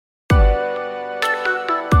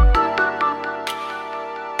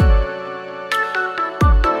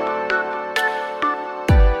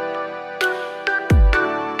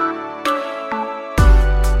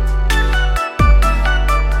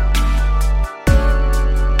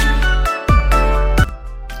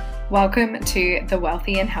Welcome to the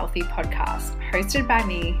Wealthy and Healthy podcast, hosted by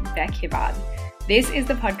me, Beck Hibbard. This is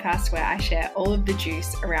the podcast where I share all of the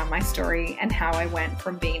juice around my story and how I went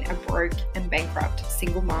from being a broke and bankrupt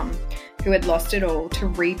single mom who had lost it all to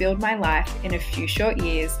rebuild my life in a few short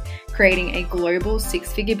years, creating a global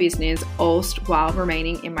six-figure business, all while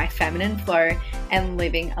remaining in my feminine flow and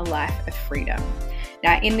living a life of freedom.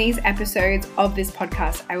 Now, in these episodes of this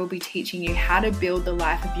podcast, I will be teaching you how to build the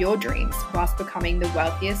life of your dreams whilst becoming the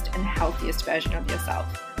wealthiest and healthiest version of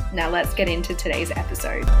yourself. Now, let's get into today's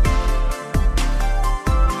episode.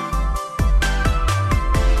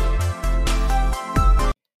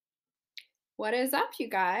 What is up, you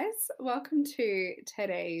guys? Welcome to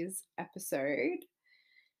today's episode.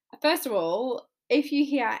 First of all, if you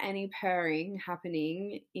hear any purring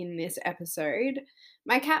happening in this episode,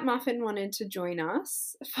 my cat Muffin wanted to join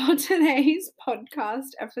us for today's podcast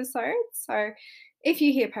episode. So if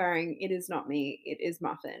you hear purring, it is not me, it is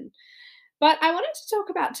Muffin. But I wanted to talk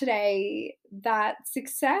about today that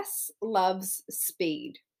success loves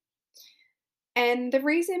speed. And the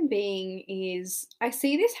reason being is I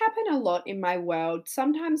see this happen a lot in my world,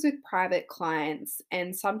 sometimes with private clients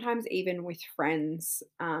and sometimes even with friends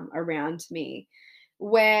around me,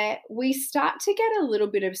 where we start to get a little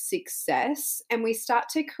bit of success and we start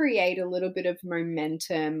to create a little bit of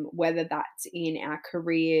momentum, whether that's in our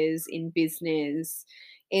careers, in business,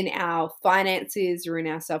 in our finances, or in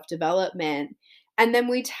our self-development. And then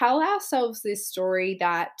we tell ourselves this story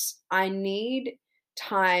that I need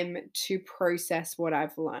time to process what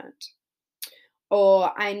I've learned,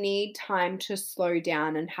 or I need time to slow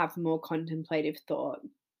down and have more contemplative thought,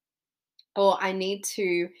 or I need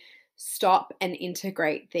to stop and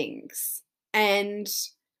integrate things. And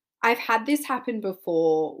I've had this happen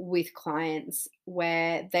before with clients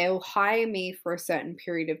where they'll hire me for a certain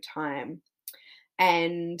period of time,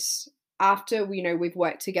 and after we've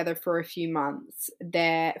worked together for a few months,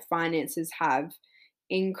 their finances have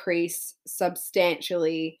increase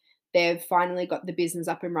substantially. They've finally got the business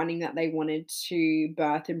up and running that they wanted to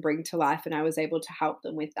birth and bring to life, and I was able to help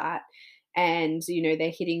them with that. And they're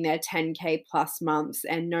hitting their 10K plus months,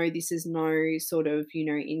 and no, this is no sort of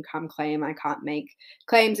income claim. I can't make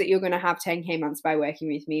claims that you're going to have 10K months by working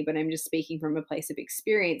with me, but I'm just speaking from a place of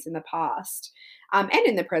experience in the past and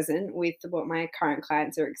in the present with what my current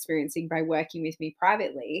clients are experiencing by working with me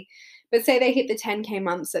privately. But say they hit the 10K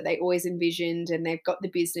months that they always envisioned and they've got the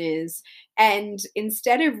business, and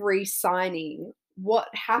instead of re-signing, what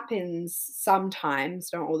happens sometimes,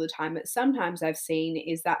 not all the time, but sometimes I've seen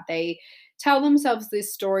is that they tell themselves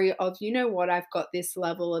this story of, I've got this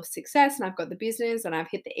level of success and I've got the business and I've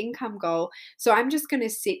hit the income goal. So I'm just going to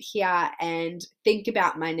sit here and think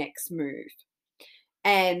about my next move.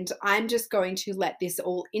 And I'm just going to let this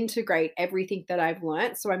all integrate everything that I've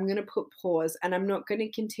learned. So I'm going to put pause and I'm not going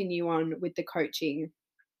to continue on with the coaching.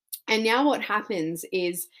 And now what happens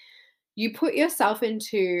is you put yourself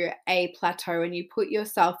into a plateau and you put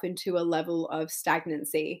yourself into a level of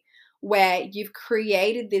stagnancy where you've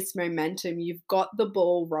created this momentum, you've got the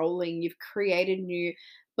ball rolling, you've created new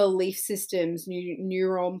belief systems, new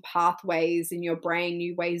neural pathways in your brain,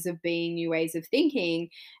 new ways of being, new ways of thinking,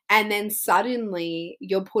 and then suddenly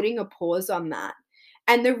you're putting a pause on that.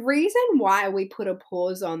 And the reason why we put a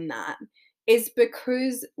pause on that is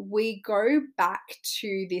because we go back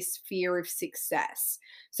to this fear of success.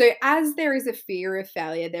 So as there is a fear of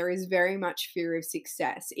failure, there is very much fear of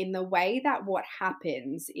success, in the way that what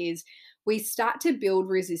happens is we start to build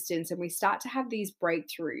resistance and we start to have these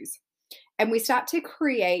breakthroughs. And we start to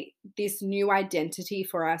create this new identity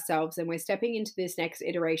for ourselves, and we're stepping into this next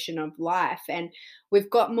iteration of life. And we've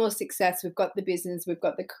got more success, we've got the business, we've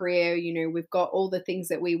got the career, we've got all the things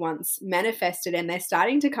that we once manifested, and they're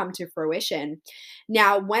starting to come to fruition.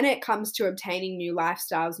 Now, when it comes to obtaining new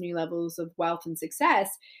lifestyles, new levels of wealth and success,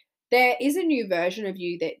 there is a new version of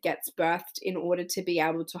you that gets birthed in order to be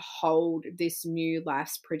able to hold this new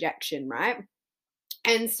life's projection, right?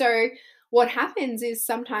 And so what happens is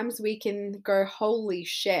sometimes we can go, holy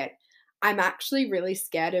shit, I'm actually really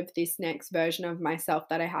scared of this next version of myself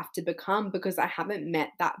that I have to become because I haven't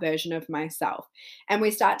met that version of myself. And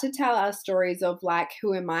we start to tell our stories of like,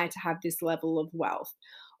 who am I to have this level of wealth?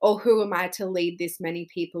 Or who am I to lead this many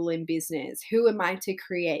people in business? Who am I to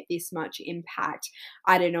create this much impact?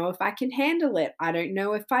 I don't know if I can handle it. I don't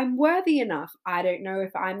know if I'm worthy enough. I don't know if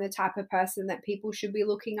I'm the type of person that people should be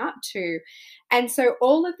looking up to. And so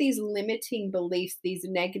all of these limiting beliefs, these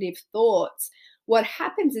negative thoughts, what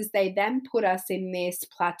happens is they then put us in this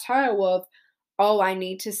plateau of, oh, I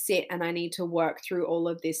need to sit and I need to work through all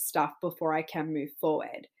of this stuff before I can move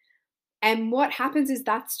forward. And what happens is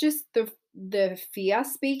that's just the fear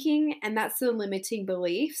speaking, and that's the limiting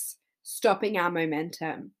beliefs. stopping our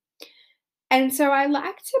momentum. And so I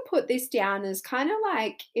like to put this down as kind of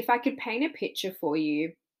like, if I could paint a picture for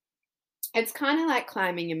you, it's kind of like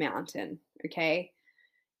climbing a mountain, okay?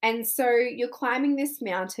 And so you're climbing this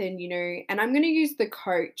mountain, and I'm going to use the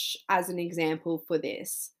coach as an example for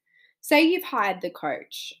this. Say you've hired the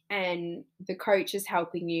coach, and the coach is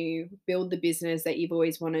helping you build the business that you've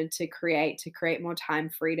always wanted to create more time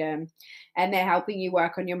freedom. And they're helping you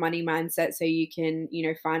work on your money mindset so you can,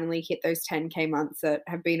 finally hit those 10K months that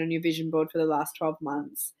have been on your vision board for the last 12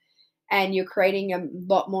 months. And you're creating a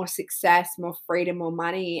lot more success, more freedom, more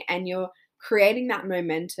money, and you're creating that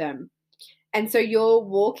momentum. And so you're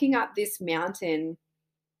walking up this mountain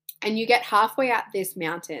and you get halfway up this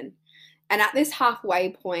mountain. And at this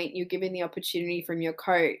halfway point, you're given the opportunity from your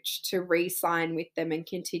coach to re-sign with them and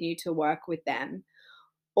continue to work with them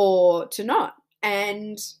or to not.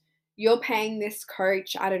 And you're paying this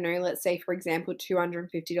coach, I don't know, let's say, for example,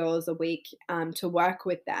 $250 a week to work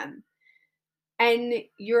with them. And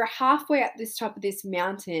you're halfway at this top of this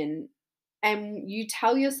mountain and you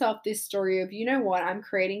tell yourself this story of, you know what, I'm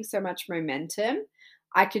creating so much momentum.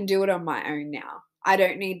 I can do it on my own now. I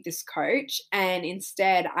don't need this coach. And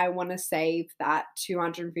instead, I want to save that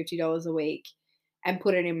 $250 a week and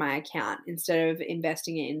put it in my account instead of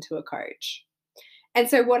investing it into a coach. And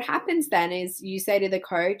so what happens then is you say to the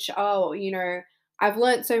coach, oh, I've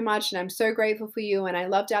learned so much and I'm so grateful for you and I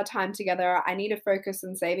loved our time together. I need to focus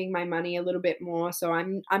on saving my money a little bit more. So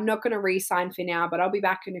I'm not going to re-sign for now, but I'll be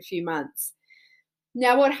back in a few months.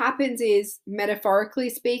 Now what happens is,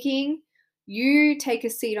 metaphorically speaking, you take a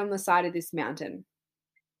seat on the side of this mountain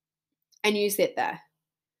and you sit there.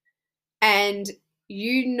 And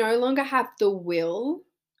you no longer have the will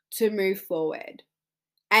to move forward.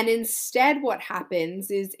 And instead, what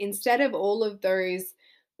happens is, instead of all of those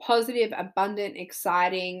positive, abundant,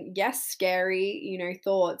 exciting, yes, scary,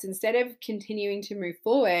 thoughts, instead of continuing to move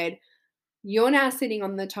forward, you're now sitting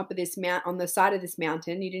on the top of this on the side of this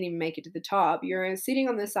mountain. You didn't even make it to the top. You're sitting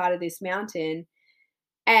on the side of this mountain,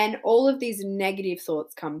 and all of these negative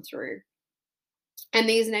thoughts come through. And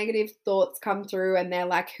these negative thoughts come through, and they're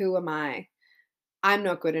like, who am I? I'm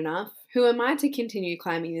not good enough. Who am I to continue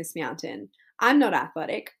climbing this mountain? I'm not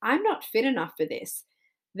athletic. I'm not fit enough for this.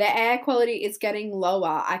 The air quality is getting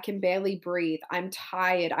lower. I can barely breathe. I'm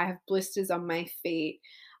tired. I have blisters on my feet.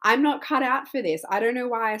 I'm not cut out for this. I don't know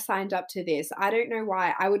why I signed up to this. I don't know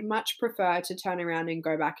why. I would much prefer to turn around and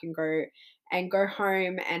go back and go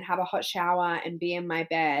home and have a hot shower and be in my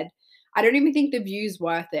bed. I don't even think the view's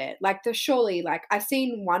worth it. Surely, I've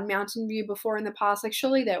seen one mountain view before in the past,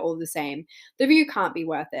 surely they're all the same. The view can't be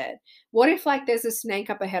worth it. What if there's a snake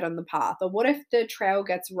up ahead on the path? Or what if the trail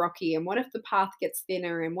gets rocky? And what if the path gets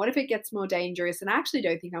thinner? And what if it gets more dangerous? And I actually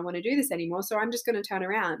don't think I want to do this anymore, so I'm just going to turn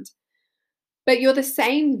around. But you're the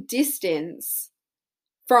same distance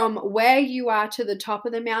from where you are to the top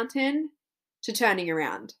of the mountain to turning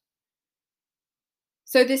around.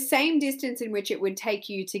 So the same distance in which it would take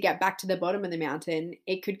you to get back to the bottom of the mountain,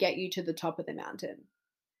 it could get you to the top of the mountain.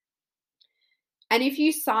 And if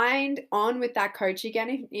you signed on with that coach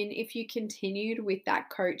again, if you continued with that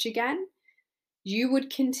coach again, you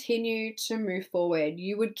would continue to move forward.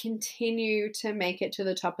 You would continue to make it to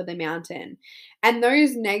the top of the mountain. And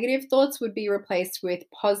those negative thoughts would be replaced with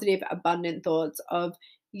positive, abundant thoughts of,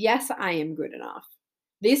 yes, I am good enough.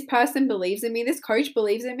 This person believes in me. This coach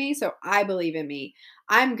believes in me. So I believe in me.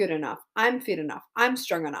 I'm good enough. I'm fit enough. I'm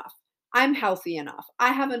strong enough. I'm healthy enough.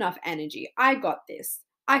 I have enough energy. I got this.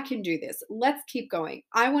 I can do this. Let's keep going.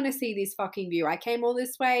 I want to see this fucking view. I came all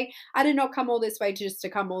this way. I did not come all this way just to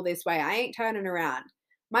come all this way. I ain't turning around.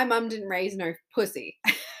 My mum didn't raise no pussy.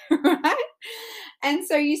 Right? And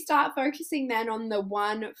so you start focusing then on the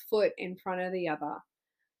one foot in front of the other.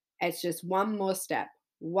 It's just one more step,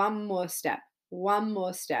 one more step, one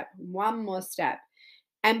more step, one more step.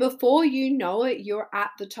 And before you know it, you're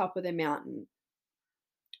at the top of the mountain.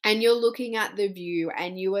 And you're looking at the view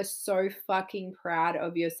and you are so fucking proud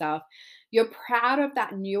of yourself. You're proud of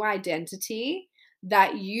that new identity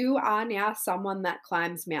that you are now someone that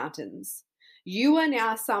climbs mountains. You are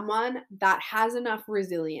now someone that has enough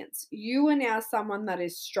resilience. You are now someone that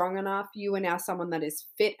is strong enough. You are now someone that is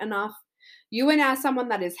fit enough. You are now someone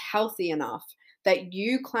that is healthy enough that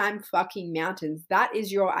you climb fucking mountains. That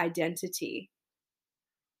is your identity,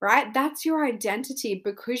 right? That's your identity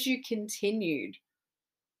because you continued.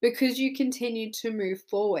 Because you continued to move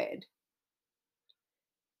forward.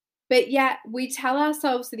 But yet we tell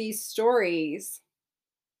ourselves these stories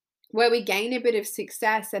where we gain a bit of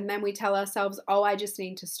success and then we tell ourselves, oh, I just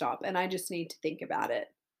need to stop and I just need to think about it.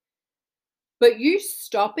 But you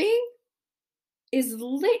stopping is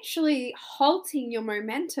literally halting your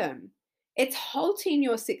momentum. It's halting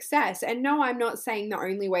your success. And no, I'm not saying the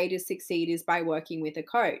only way to succeed is by working with a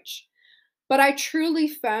coach. But I truly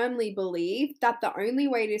firmly believe that the only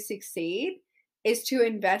way to succeed is to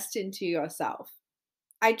invest into yourself.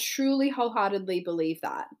 I truly wholeheartedly believe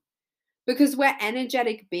that because we're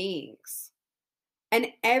energetic beings. And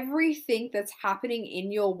everything that's happening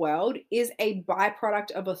in your world is a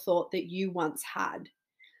byproduct of a thought that you once had.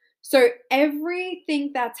 So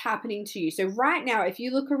everything that's happening to you. So right now, if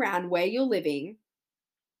you look around where you're living,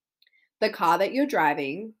 the car that you're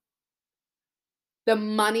driving, the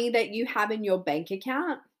money that you have in your bank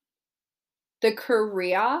account, the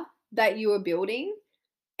career that you are building,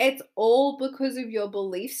 it's all because of your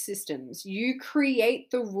belief systems. You create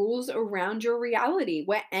the rules around your reality.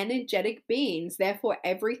 We're energetic beings, therefore,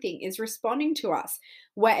 everything is responding to us.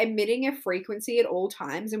 We're emitting a frequency at all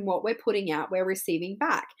times, and what we're putting out, we're receiving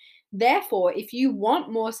back. Therefore, if you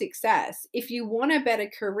want more success, if you want a better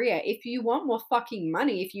career, if you want more fucking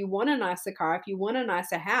money, if you want a nicer car, if you want a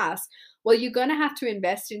nicer house, well, you're going to have to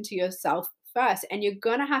invest into yourself first, and you're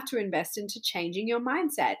going to have to invest into changing your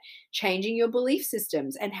mindset, changing your belief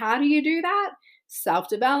systems. And how do you do that?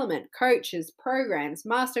 Self-development, coaches, programs,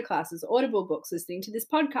 masterclasses, audible books, listening to this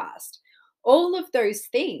podcast, all of those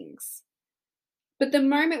things. But the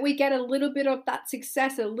moment we get a little bit of that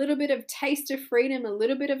success, a little bit of taste of freedom, a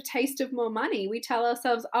little bit of taste of more money, we tell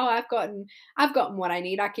ourselves, oh, I've gotten what I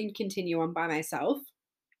need. I can continue on by myself.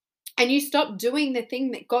 And you stop doing the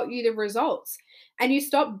thing that got you the results, and you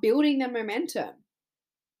stop building the momentum.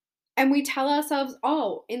 And we tell ourselves,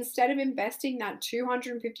 oh, instead of investing that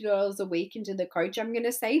 $250 a week into the coach, I'm going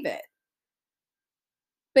to save it.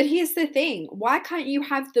 But here's the thing. Why can't you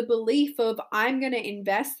have the belief of I'm going to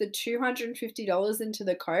invest the $250 into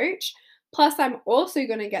the coach, plus I'm also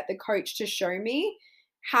going to get the coach to show me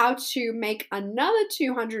how to make another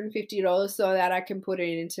 $250 so that I can put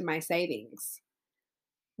it into my savings?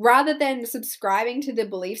 Rather than subscribing to the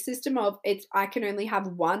belief system of I can only have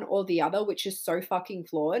one or the other, which is so fucking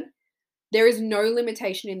flawed. There is no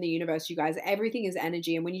limitation in the universe, you guys. Everything is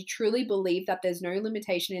energy. And when you truly believe that there's no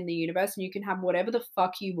limitation in the universe and you can have whatever the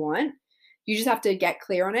fuck you want, you just have to get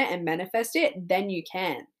clear on it and manifest it, then you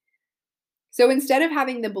can. So instead of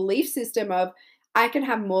having the belief system of I can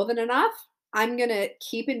have more than enough, I'm going to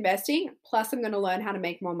keep investing, plus I'm going to learn how to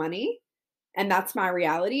make more money. And that's my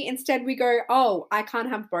reality. Instead, we go, oh, I can't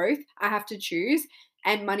have both. I have to choose.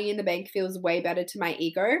 And money in the bank feels way better to my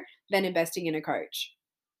ego than investing in a coach.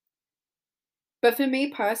 But for me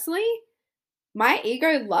personally, my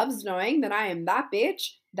ego loves knowing that I am that bitch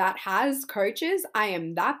that has coaches. I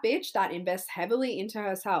am that bitch that invests heavily into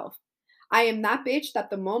herself. I am that bitch that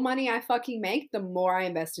the more money I fucking make, the more I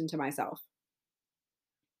invest into myself.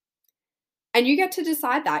 And you get to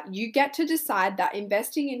decide that. You get to decide that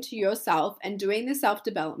investing into yourself and doing the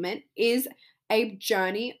self-development is a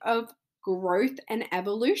journey of growth and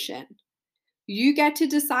evolution. You get to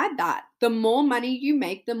decide that. The more money you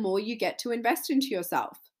make, the more you get to invest into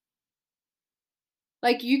yourself.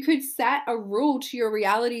 Like you could set a rule to your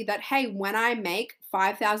reality that, hey, when I make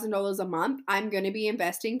 $5,000 a month, I'm going to be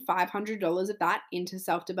investing $500 of that into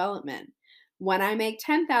self-development. When I make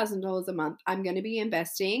 $10,000 a month, I'm going to be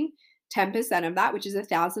investing 10% of that, which is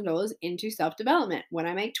 $1,000 into self-development. When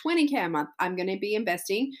I make $20K a month, I'm going to be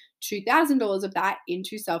investing $2,000 of that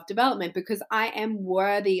into self-development because I am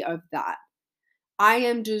worthy of that. I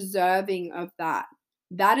am deserving of that.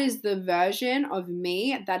 That is the version of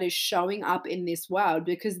me that is showing up in this world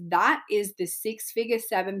because that is the 6-figure,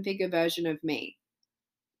 7-figure version of me.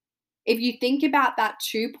 If you think about that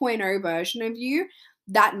 2.0 version of you,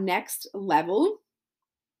 that next level,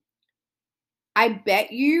 I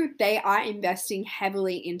bet you they are investing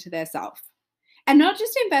heavily into their self. And not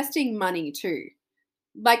just investing money too,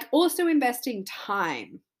 like also investing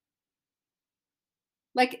time.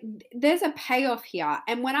 Like there's a payoff here.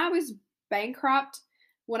 And when I was bankrupt,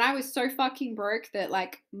 when I was so fucking broke that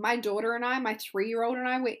like my daughter and I, my 3-year-old and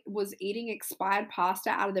I was eating expired pasta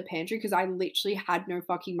out of the pantry because I literally had no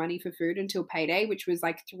fucking money for food until payday, which was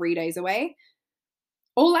like 3 days away.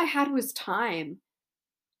 All I had was time.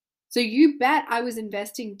 So you bet I was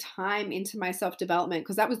investing time into my self-development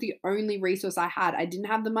because that was the only resource I had. I didn't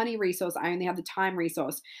have the money resource. I only had the time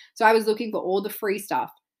resource. So I was looking for all the free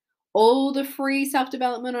stuff, all the free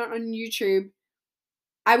self-development on YouTube.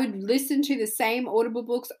 I would listen to the same Audible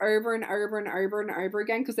books over and over and over and over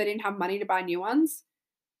again because I didn't have money to buy new ones.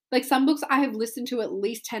 Like some books I have listened to at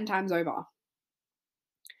least 10 times over.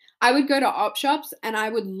 I would go to op shops and I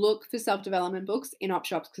would look for self-development books in op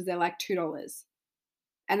shops because they're like $2.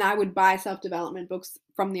 And I would buy self-development books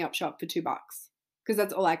from the op shop for $2 because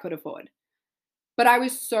that's all I could afford. But I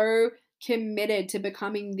was so committed to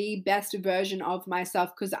becoming the best version of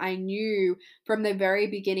myself because I knew from the very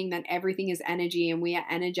beginning that everything is energy and we are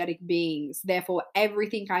energetic beings. Therefore,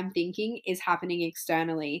 everything I'm thinking is happening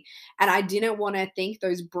externally. And I didn't want to think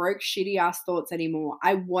those broke, shitty ass thoughts anymore.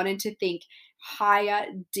 I wanted to think higher,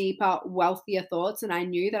 deeper, wealthier thoughts. And I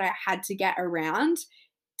knew that I had to get around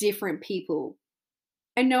different people.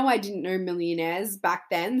 And no, I didn't know millionaires back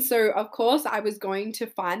then. So, of course, I was going to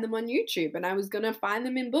find them on YouTube and I was going to find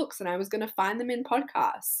them in books and I was going to find them in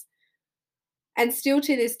podcasts. And still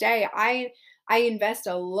to this day, I invest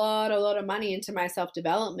a lot of money into my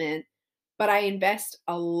self-development, but I invest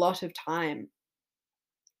a lot of time.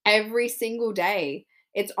 Every single day,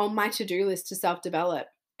 it's on my to-do list to self-develop.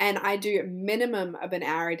 And I do a minimum of an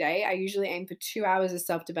hour a day. I usually aim for 2 hours of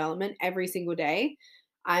self-development every single day.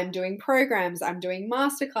 I'm doing programs, I'm doing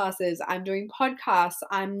masterclasses, I'm doing podcasts,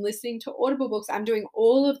 I'm listening to Audible books, I'm doing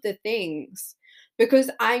all of the things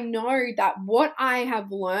because I know that what I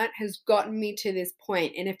have learned has gotten me to this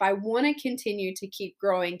point. And if I want to continue to keep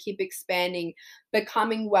growing, keep expanding,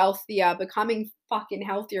 becoming wealthier, becoming fucking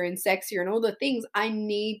healthier and sexier and all the things, I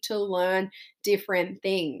need to learn different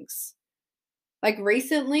things. Like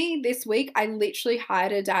recently, this week, I literally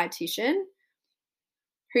hired a dietitian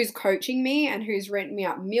who's coaching me and who's written me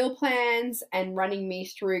up meal plans and running me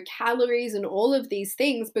through calories and all of these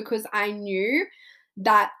things because I knew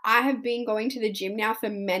that I have been going to the gym now for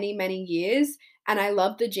many, many years and I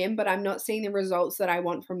love the gym, but I'm not seeing the results that I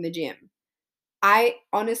want from the gym. I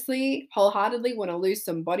honestly, wholeheartedly want to lose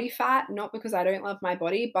some body fat, not because I don't love my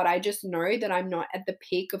body, but I just know that I'm not at the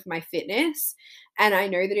peak of my fitness. And I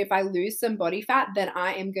know that if I lose some body fat, then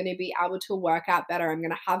I am going to be able to work out better. I'm going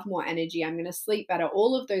to have more energy. I'm going to sleep better.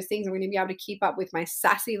 All of those things. I'm going to be able to keep up with my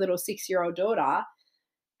sassy little 6-year-old daughter.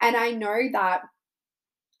 And I know that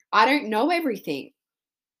I don't know everything.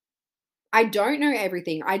 I don't know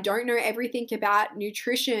everything. I don't know everything about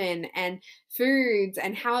nutrition and foods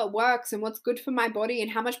and how it works and what's good for my body and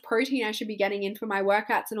how much protein I should be getting in for my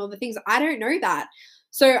workouts and all the things. I don't know that.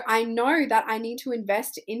 So I know that I need to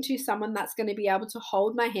invest into someone that's going to be able to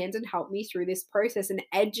hold my hand and help me through this process and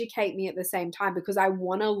educate me at the same time because I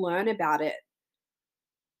want to learn about it.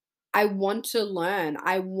 I want to learn.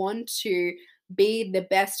 I want to be the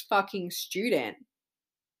best fucking student.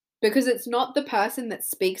 Because it's not the person that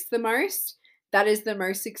speaks the most that is the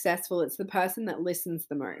most successful. It's the person that listens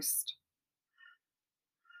the most.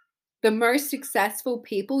 The most successful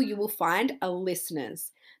people you will find are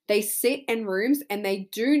listeners. They sit in rooms and they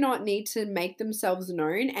do not need to make themselves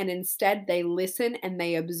known, and instead they listen and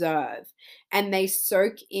they observe and they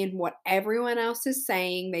soak in what everyone else is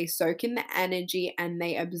saying. They soak in the energy and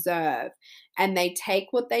they observe and they take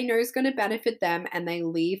what they know is going to benefit them and they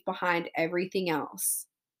leave behind everything else.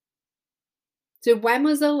 So when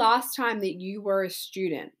was the last time that you were a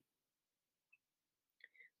student?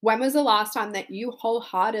 When was the last time that you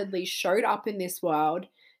wholeheartedly showed up in this world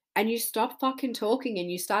and you stopped fucking talking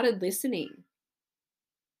and you started listening?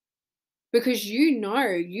 Because you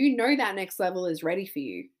know that next level is ready for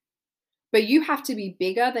you. But you have to be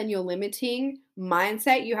bigger than your limiting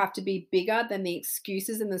mindset. You have to be bigger than the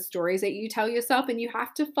excuses and the stories that you tell yourself. And you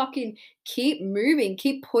have to fucking keep moving,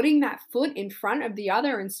 keep putting that foot in front of the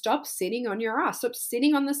other and stop sitting on your ass. Stop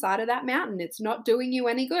sitting on the side of that mountain. It's not doing you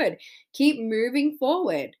any good. Keep moving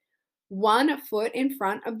forward, one foot in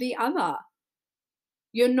front of the other.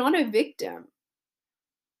 You're not a victim.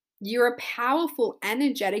 You're a powerful,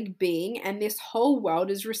 energetic being, and this whole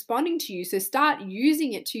world is responding to you. So start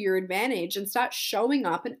using it to your advantage and start showing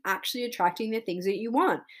up and actually attracting the things that you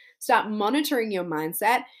want. Start monitoring your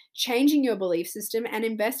mindset, changing your belief system, and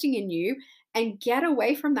investing in you. And get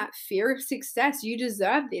away from that fear of success. You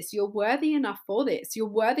deserve this. You're worthy enough for this. You're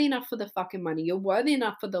worthy enough for the fucking money. You're worthy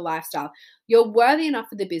enough for the lifestyle. You're worthy enough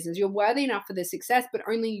for the business. You're worthy enough for the success, but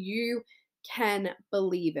only you can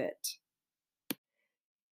believe it.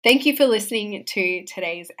 Thank you for listening to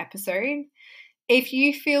today's episode. If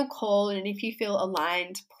you feel called and if you feel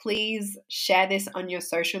aligned, please share this on your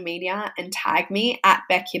social media and tag me at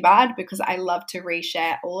Beck Hibbard because I love to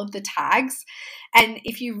reshare all of the tags. And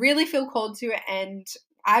if you really feel called to it, and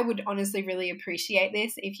I would honestly really appreciate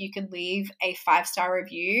this if you could leave a 5-star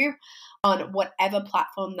review on whatever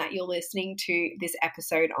platform that you're listening to this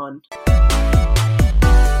episode on.